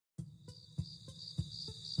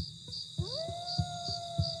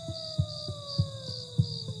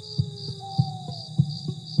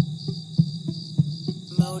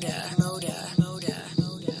Y'all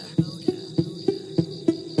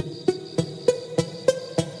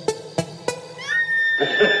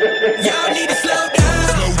need to slow down.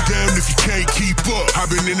 Slow down if you can't keep up. I've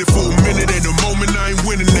been in it for a minute, and the moment I ain't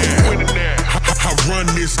winning now. I run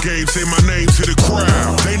this game, say my name to the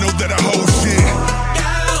crowd. They know that I hold shit.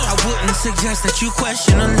 I wouldn't suggest that you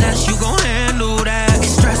question unless you gon' handle that.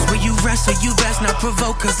 It's stress where you rest, so you best not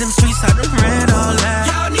provoke, cause them streets I done ran all that.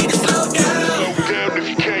 Y'all need to slow down. Slow down if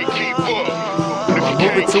you can't keep up. If you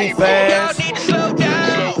moving can't too keep fast. up. Y'all need to slow down.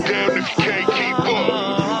 Slow down if you can't keep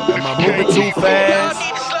up. If you Moving can't too keep up. fast. Y'all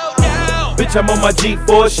need to slow down. Bitch, I'm on my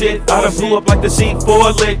G4 shit. I done blew up like the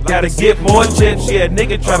C4 lick. Gotta get more chips. Yeah,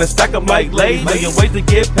 nigga tryna stack them like Lays. Million ways to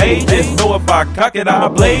get paid. Just know if I cock it, I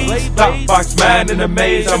blaze. Top box man in the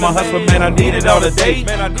maze. I'm a hustler, man. I need it all the day.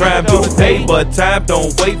 Crime do the day, but time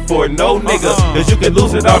don't wait for no nigga. Cause you can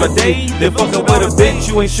lose it all the day. Then fuckin' with a bitch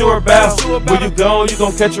you ain't sure about. When you gone, you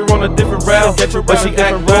gon' catch her on a different route. But she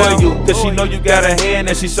act royal, cause she know you got a hand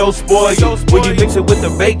and she so spoiled. When you mix it with the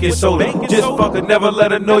baking soda, just fuck her, never let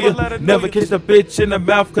her know you. Never kiss the bitch in the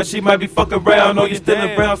mouth, cause she might be fucking around. Or you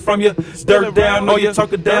stealing rounds from you, dirt down, or you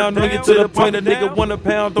talking down, or you to the point a nigga want a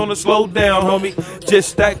pound on the slow down, homie. Just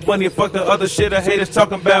stack money and fuck the other shit I haters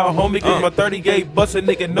talking about, homie. Cause my 38 bust a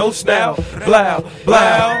nigga no snout. Blow,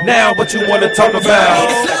 blow. Now what you wanna talk about?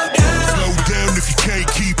 Slow down if you can't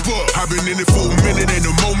keep up. I've been in it for a minute, and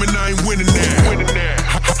the moment I ain't winning now.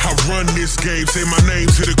 I run this game, say my name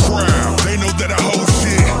to the crowd. They know that I hold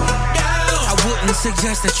shit. I wouldn't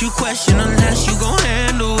suggest that you question unless you gon'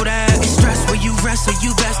 handle that. It's stress where you rest, so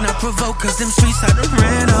you best not provoke, cause them streets I done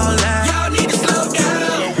ran all that. Y'all need to slow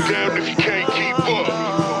down. Slow down if you can't keep up.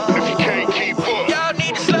 If you can't keep up. Y'all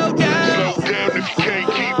need to slow down. Slow down if you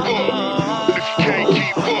can't keep up. If you can't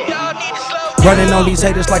keep up. Y'all need to slow down. Running on these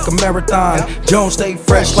haters like a marathon. Jones stay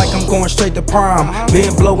fresh like I'm going straight to prime.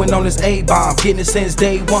 Been blowing on this A-bomb, getting it since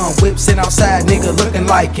day one. Whip sitting outside, nigga looking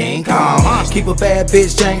like King Kong. Keep a bad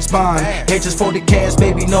bitch, James Bond. Ain't just for the cash,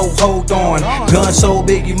 baby, no hold on. Gun so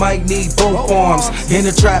big you might need both arms. In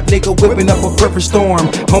the trap, nigga whipping up a perfect storm.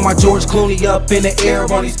 On my George Clooney up in the air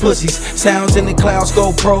on these pussies. Sounds in the clouds,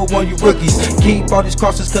 go pro on you rookies. Keep all these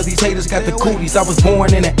crosses cause these haters got the cooties. I was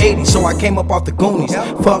born in the 80s, so I came up off the Goonies.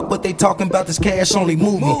 Fuck what they talking about, this cash only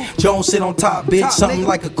move me. Jones sit on top, bitch, something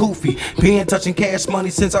like a goofy. Been touching cash money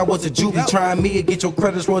since I was a juvie. Trying me and get your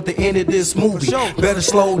credits rolled at the end of this movie. Better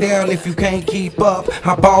slow down if you can't keep up.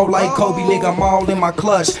 I ball like Kobe, nigga, I'm all in my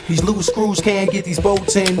clutch. These loose screws can't get these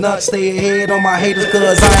bolts in nuts. Stay ahead on my haters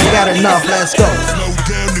cause I ain't got enough, let's go. Slow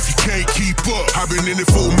down if you can't keep up. I've been in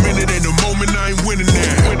it for a minute, and the moment I ain't winning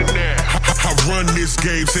now. I run this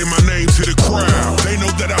game, say my name to the crowd. They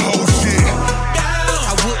know that I hold shit.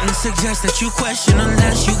 I wouldn't suggest that you question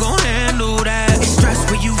unless you gon' handle that. It's stress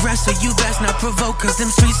where you rest, so you best not provoke, cause them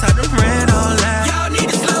streets I done ran all that. Y'all need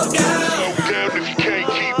to slow down.